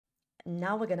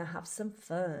Now we're going to have some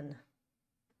fun.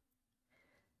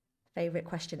 Favorite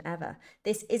question ever.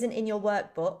 This isn't in your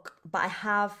workbook, but I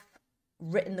have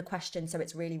written the question so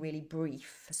it's really, really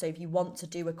brief. So if you want to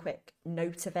do a quick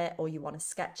note of it or you want to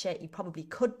sketch it, you probably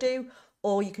could do,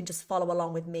 or you can just follow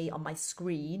along with me on my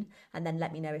screen and then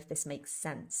let me know if this makes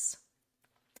sense.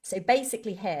 So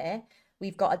basically here,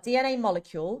 we've got a DNA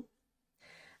molecule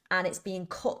and it's being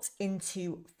cut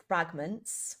into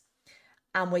fragments.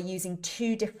 And we're using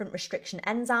two different restriction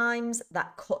enzymes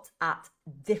that cut at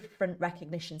different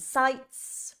recognition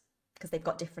sites because they've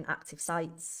got different active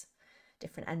sites,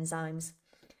 different enzymes.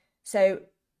 So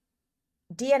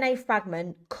DNA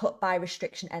fragment cut by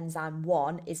restriction enzyme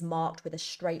 1 is marked with a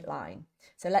straight line.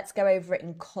 So let's go over it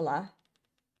in colour.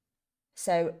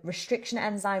 So restriction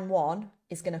enzyme 1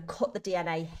 is going to cut the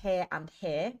DNA here and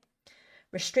here.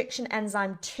 Restriction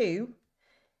enzyme 2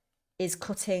 is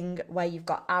cutting where you've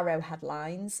got arrowhead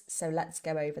lines. So let's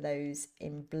go over those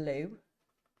in blue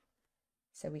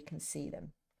so we can see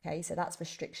them. Okay, so that's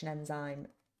restriction enzyme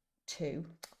 2.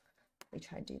 Let me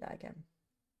try and do that again.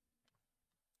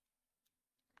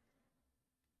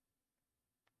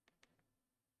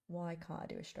 Why can't I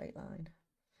do a straight line?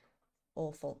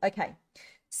 Awful. Okay,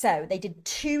 so they did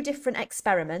two different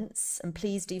experiments, and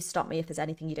please do stop me if there's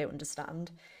anything you don't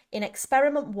understand. In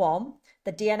experiment 1,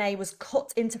 the DNA was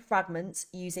cut into fragments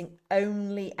using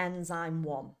only enzyme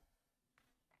 1.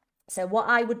 So what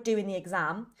I would do in the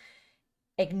exam,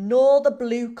 ignore the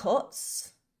blue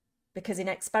cuts, because in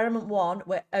experiment 1,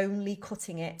 we're only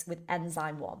cutting it with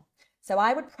enzyme 1. So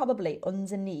I would probably,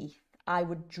 underneath, I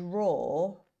would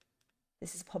draw,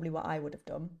 this is probably what I would have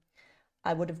done,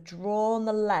 I would have drawn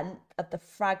the length of the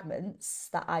fragments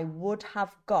that I would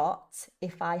have got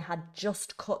if I had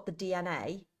just cut the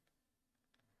DNA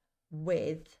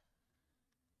with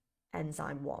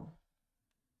enzyme 1.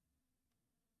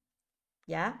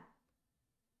 Yeah?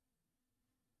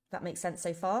 That makes sense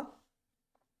so far?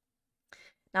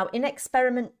 Now, in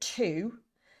experiment 2,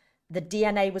 the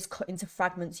DNA was cut into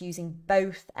fragments using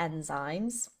both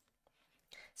enzymes.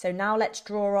 So now let's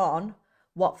draw on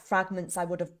what fragments I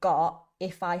would have got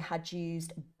if I had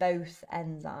used both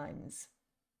enzymes.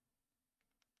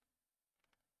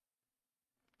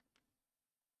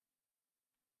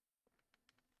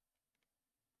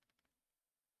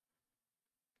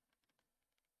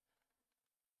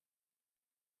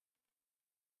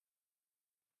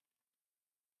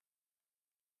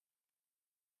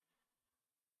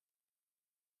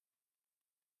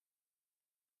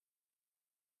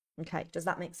 Okay, does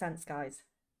that make sense, guys?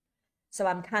 So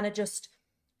I'm kind of just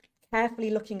carefully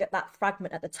looking at that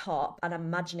fragment at the top and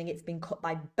imagining it's been cut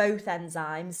by both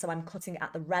enzymes. So I'm cutting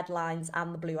at the red lines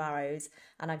and the blue arrows,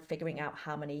 and I'm figuring out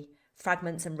how many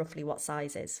fragments and roughly what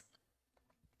sizes.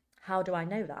 How do I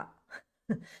know that?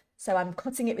 So I'm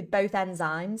cutting it with both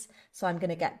enzymes. So I'm going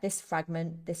to get this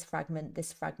fragment, this fragment,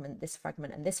 this fragment, this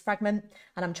fragment, and this fragment.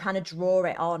 And I'm trying to draw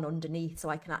it on underneath so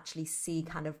I can actually see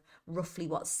kind of roughly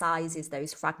what sizes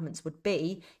those fragments would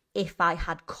be if I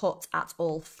had cut at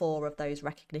all 4 of those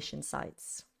recognition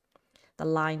sites. The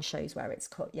line shows where it's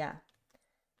cut, yeah.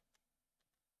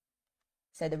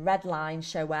 So the red lines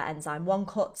show where enzyme 1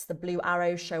 cuts, the blue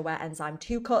arrows show where enzyme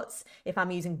 2 cuts. If I'm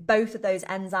using both of those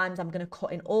enzymes, I'm going to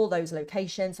cut in all those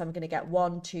locations. So I'm going to get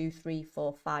 1, 2, 3,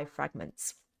 4, 5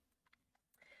 fragments.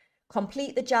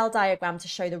 Complete the gel diagram to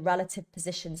show the relative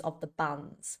positions of the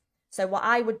bands. So what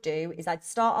I would do is I'd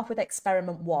start off with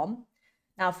experiment 1.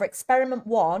 Now for experiment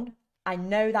 1, I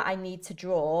know that I need to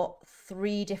draw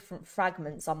 3 different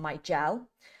fragments on my gel.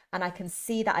 And I can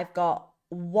see that I've got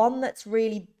one that's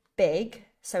really big,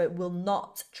 so it will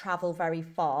not travel very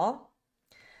far.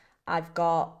 I've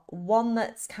got one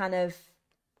that's kind of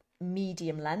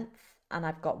medium length, and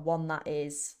I've got one that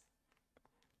is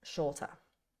shorter.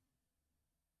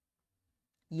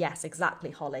 Yes,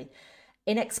 exactly, Holly.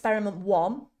 In experiment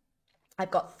 1,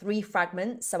 I've got 3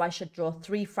 fragments, so I should draw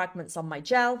 3 fragments on my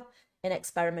gel. In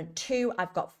experiment 2,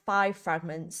 I've got 5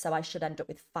 fragments, so I should end up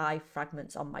with 5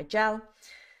 fragments on my gel.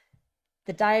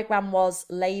 The diagram was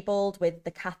labelled with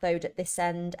the cathode at this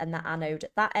end and the anode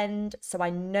at that end. So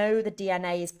I know the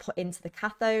DNA is put into the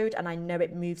cathode and I know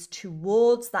it moves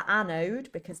towards the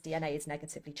anode because DNA is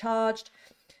negatively charged.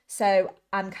 So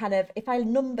I'm kind of, if I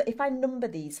number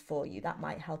these for you, that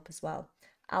might help as well.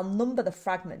 I'll number the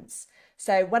fragments.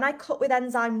 So when I cut with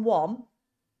enzyme 1,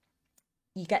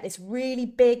 you get this really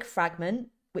big fragment,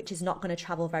 which is not going to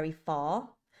travel very far.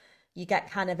 You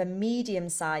get kind of a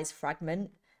medium-sized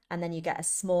fragment, and then you get a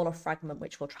smaller fragment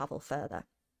which will travel further.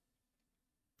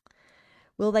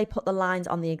 Will they put the lines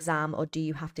on the exam or do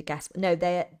you have to guess? No,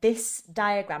 this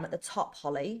diagram at the top,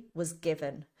 Holly, was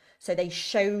given. So they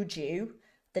showed you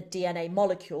the DNA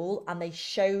molecule and they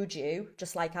showed you,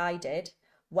 just like I did,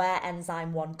 where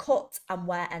enzyme 1 cut and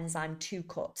where enzyme 2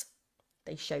 cut.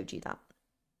 They showed you that.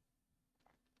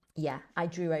 Yeah, I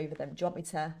drew over them. Do you want me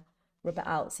to rub it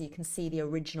out so you can see the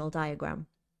original diagram?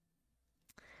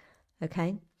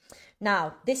 Okay.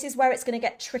 Now, this is where it's going to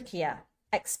get trickier.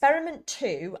 Experiment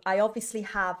 2, I obviously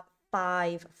have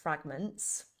 5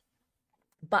 fragments,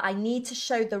 but I need to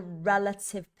show the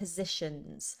relative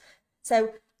positions.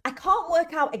 So I can't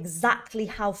work out exactly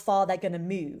how far they're going to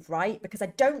move, right? Because I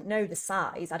don't know the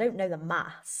size, I don't know the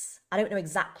mass, I don't know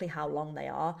exactly how long they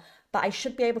are, but I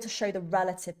should be able to show the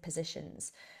relative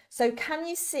positions. So can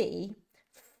you see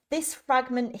this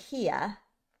fragment here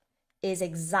is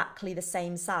exactly the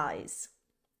same size?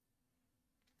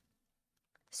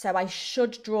 So I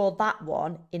should draw that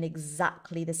one in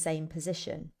exactly the same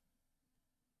position.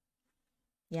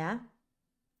 Yeah?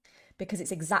 Because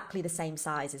it's exactly the same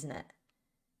size, isn't it?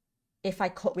 If I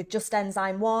cut with just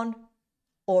enzyme 1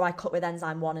 or I cut with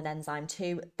enzyme 1 and enzyme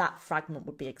 2, that fragment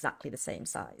would be exactly the same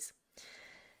size.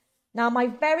 Now, my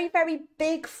very, very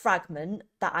big fragment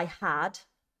that I had,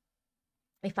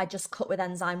 if I just cut with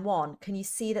enzyme 1, can you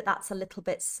see that that's a little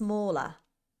bit smaller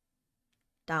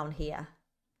down here?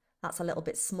 That's a little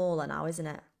bit smaller now, isn't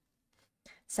it?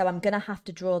 So I'm going to have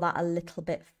to draw that a little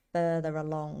bit further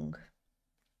along.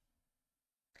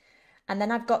 And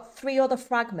then I've got 3 other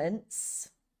fragments.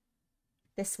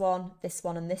 This one,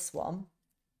 and this one.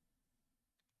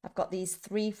 I've got these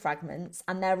 3 fragments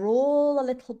and they're all a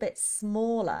little bit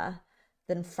smaller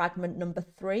than fragment number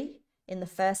 3 in the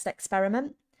first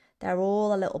experiment. They're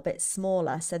all a little bit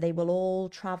smaller, so they will all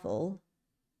travel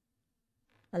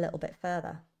a little bit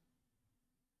further.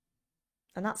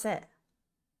 And that's it.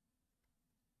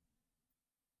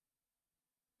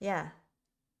 Yeah.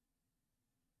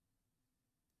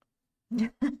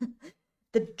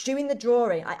 Doing the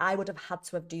drawing, I would have had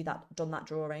to have done that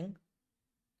drawing.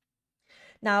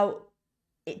 Now,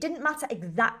 it didn't matter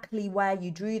exactly where you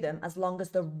drew them as long as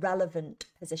the relevant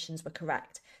positions were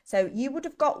correct. So you would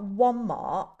have got 1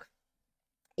 mark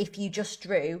if you just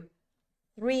drew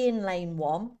 3 in lane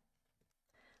 1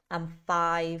 and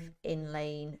 5 in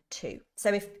lane 2.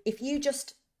 So if you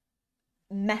just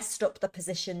messed up the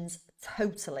positions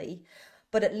totally,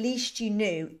 but at least you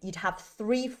knew you'd have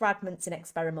 3 fragments in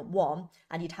experiment 1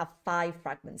 and you'd have 5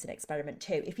 fragments in experiment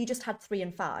 2. If you just had 3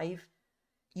 and 5,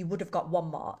 you would have got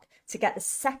 1 mark. To get the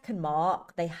second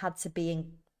mark, they had to be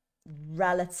in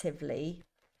relatively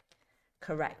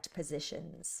correct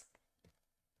positions.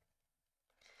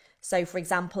 So for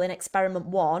example, in experiment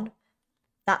 1,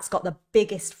 that's got the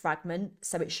biggest fragment,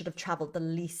 so it should have travelled the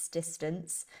least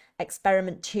distance.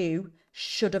 Experiment 2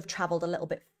 should have travelled a little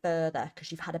bit further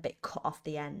because you've had a bit cut off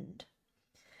the end.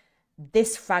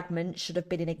 This fragment should have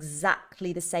been in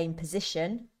exactly the same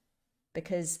position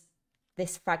because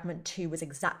this fragment 2 was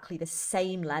exactly the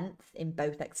same length in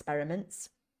both experiments.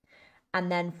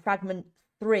 And then fragment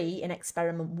 3 in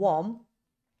experiment 1,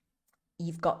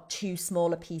 you've got 2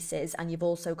 smaller pieces and you've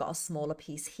also got a smaller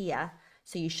piece here.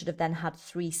 So you should have then had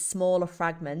 3 smaller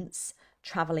fragments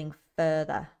travelling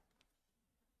further.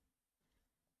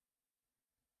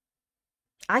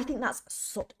 I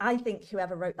think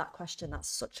whoever wrote that question, that's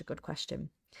such a good question.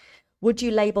 Would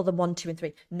you label them 1, 2, and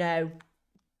 3? No,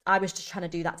 I was just trying to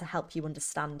do that to help you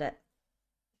understand it.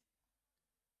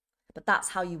 But that's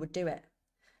how you would do it.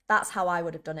 That's how I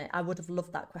would have done it. I would have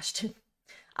loved that question.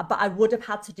 But I would have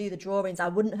had to do the drawings. I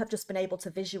wouldn't have just been able to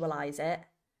visualize it.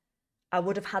 I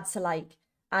would have had to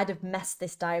I'd have messed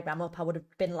this diagram up. I would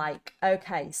have been like,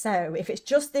 okay, so if it's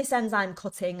just this enzyme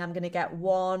cutting, I'm going to get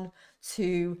 1,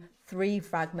 2, 3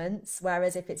 fragments.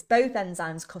 Whereas if it's both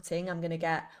enzymes cutting, I'm going to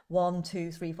get 1,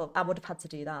 2, 3, 4. I would have had to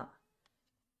do that.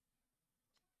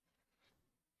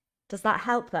 Does that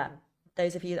help them?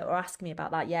 Those of you that were asking me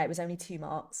about that, yeah, it was only 2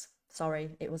 marks.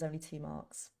 Sorry, it was only 2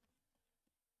 marks.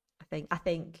 I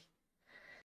think